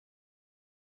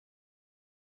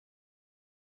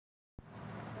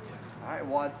Alright,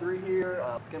 WOD 3 here.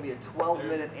 It's going to be a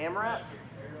 12-minute AMRAP.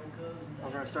 We're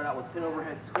going to start out with 10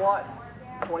 overhead squats,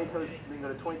 20 toes, then go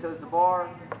to 20 toes to bar,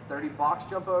 30 box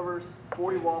jump overs,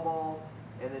 40 wall balls,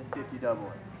 and then 50 double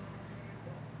unders.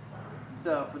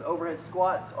 So for the overhead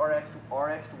squats, RX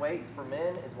weights for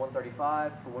men is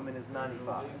 135, for women is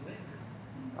 95.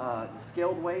 The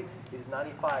scaled weight is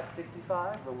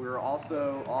 95/65, but we're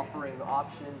also offering the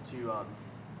option to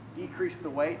decrease the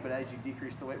weight, but as you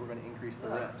decrease the weight, we're going to increase the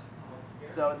reps.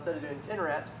 So instead of doing 10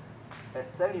 reps at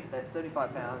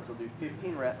 75 pounds, you'll do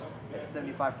 15 reps at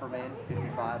 75 for men,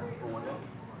 55 for women.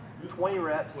 20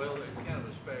 reps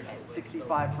at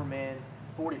 65 for men,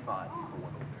 45 for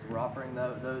women. So we're offering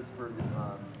those for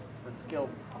the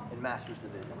skilled and masters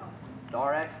divisions. The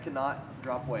RX cannot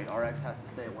drop weight. RX has to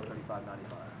stay at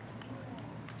 135/95.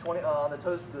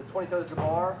 The 20 toes to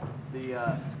bar,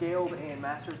 the scaled and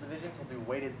masters divisions will do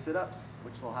weighted sit-ups,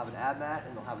 which will have an ab mat,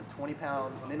 and they'll have a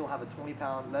 20-pound, and then we'll have a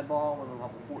 20-pound med ball, and then we'll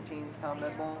have a 14-pound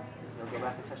med ball. They'll go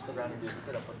back and touch the ground and do a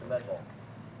sit-up with the med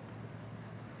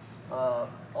ball.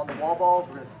 On the wall balls,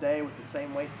 we're going to stay with the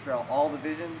same weights throughout all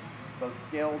divisions, both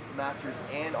scaled, masters,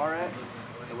 and RX.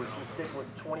 And we're just going to stick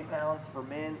with 20 pounds for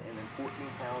men and then 14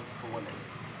 pounds for women.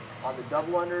 On the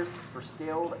double unders for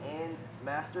scaled and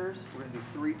masters, we're going to do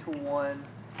 3-to-1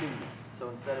 singles. So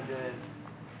instead of doing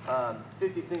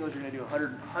 50 singles, you're going to do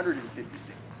 150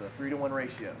 singles. So a 3-to-1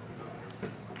 ratio.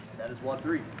 That is WOD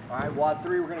 3. All right, WOD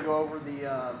 3, we're going to go over the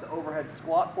overhead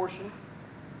squat portion.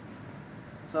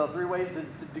 So 3 ways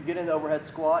to get in the overhead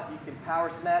squat. You can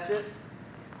power snatch it,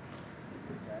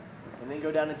 and then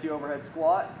go down into overhead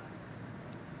squat.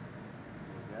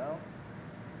 There we go.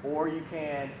 Or you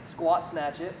can squat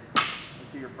snatch it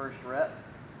into your first rep,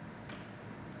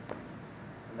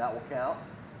 and that will count.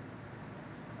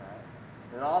 All right.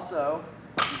 Then also,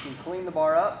 you can clean the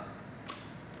bar up,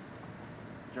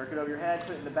 jerk it over your head,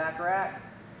 put it in the back rack,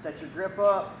 set your grip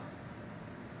up,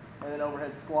 and then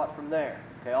overhead squat from there.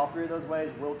 Okay, all 3 of those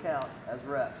ways will count as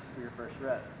reps for your first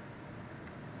rep.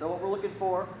 So what we're looking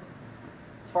for,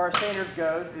 as far as standards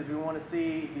goes, is we want to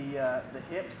see the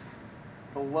hips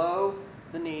below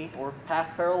the knee or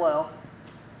past parallel.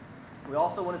 We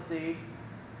also want to see,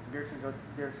 Derek's going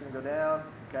to go down,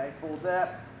 okay, full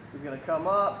depth. He's going to come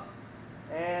up,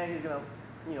 and he's going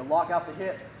to lock out the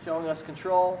hips, showing us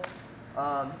control.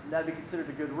 That'd be considered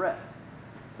a good rep.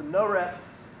 Some no reps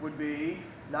would be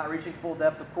not reaching full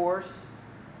depth, of course,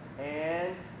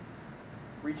 and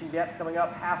reaching depth, coming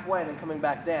up halfway, and then coming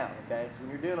back down. Okay, so when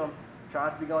you're doing them, try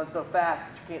not to be going so fast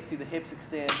that you can't see the hips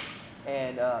extend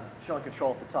and showing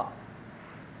control at the top.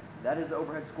 That is the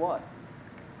overhead squat.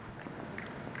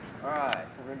 All right,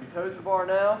 we're going to do toes to bar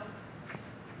now.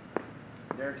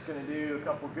 Derek's going to do a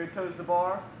couple good toes to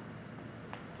bar.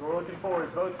 So what we're looking for is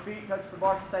both feet touch the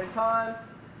bar at the same time.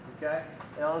 Okay,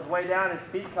 and on his way down, his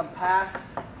feet come past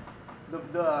the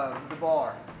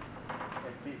bar.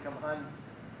 And feet come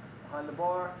behind the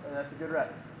bar, and that's a good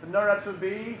rep. So no reps would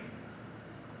be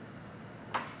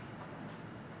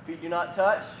feet do not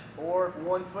touch, or if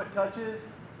one foot touches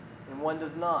and one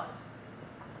does not.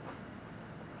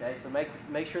 Okay, so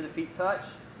make sure the feet touch,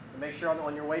 and make sure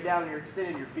on your way down when you're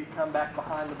extended, your feet come back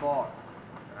behind the bar.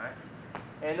 All right.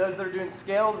 And those that are doing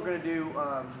scaled, we're going to do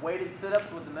weighted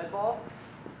sit-ups with the med ball.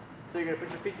 So you're going to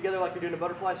put your feet together like you're doing a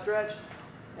butterfly stretch,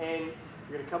 and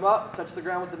you're going to come up, touch the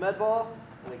ground with the med ball,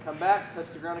 and then come back,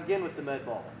 touch the ground again with the med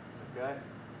ball. Okay.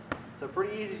 So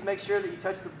pretty easy. Just make sure that you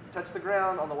touch the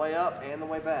ground on the way up and the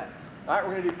way back. All right,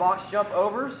 we're going to do box jump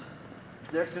overs.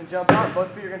 Derek's going to jump out.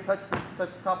 Both feet are going to touch the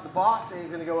top of the box, and he's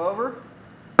going to go over.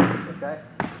 Okay.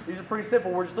 These are pretty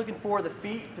simple. We're just looking for the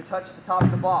feet to touch the top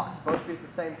of the box, both feet at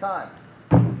the same time.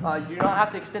 You do not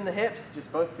have to extend the hips.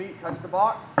 Just both feet touch the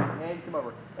box and come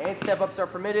over. And step ups are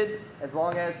permitted as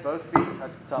long as both feet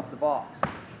touch the top of the box.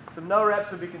 Some no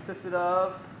reps would be consisted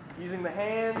of using the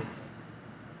hands,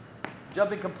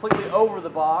 jumping completely over the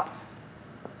box,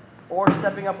 or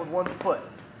stepping up with one foot,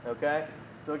 okay?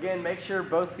 So again, make sure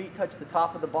both feet touch the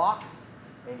top of the box,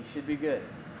 and you should be good.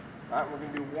 All right, we're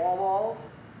going to do wall balls.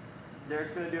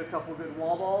 Derek's going to do a couple good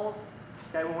wall balls.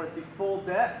 Okay, we want to see full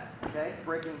depth, okay,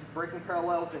 breaking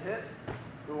parallel with the hips.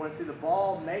 We want to see the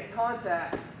ball make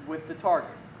contact with the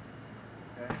target,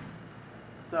 okay?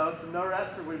 So some no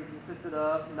reps would be consisted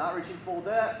of not reaching full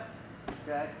depth,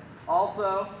 okay?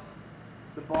 Also,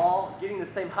 the ball getting the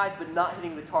same height but not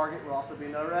hitting the target would also be a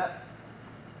no rep.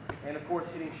 And of course,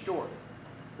 hitting short.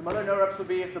 Some other no reps would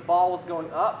be if the ball was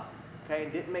going up, okay,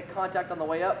 and didn't make contact on the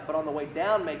way up, but on the way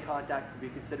down made contact, would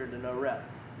be considered a no rep.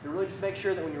 So really just make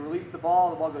sure that when you release the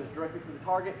ball goes directly to the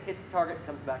target, hits the target, and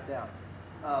comes back down.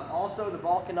 Also, the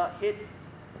ball cannot hit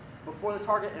before the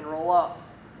target and roll up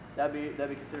that'd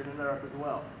be considered an under up as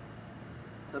well.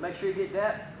 So make sure you get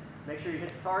depth, make sure you hit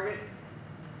the target,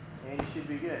 and you should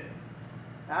be good.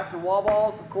 After wall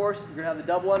balls, of course, you're gonna have the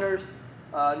double unders.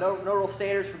 No real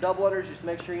standards for double unders. Just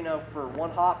make sure you know for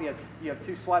one hop you have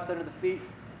 2 swipes under the feet,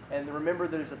 and remember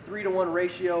there's a 3-to-1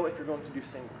 ratio if you're going to do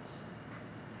singles.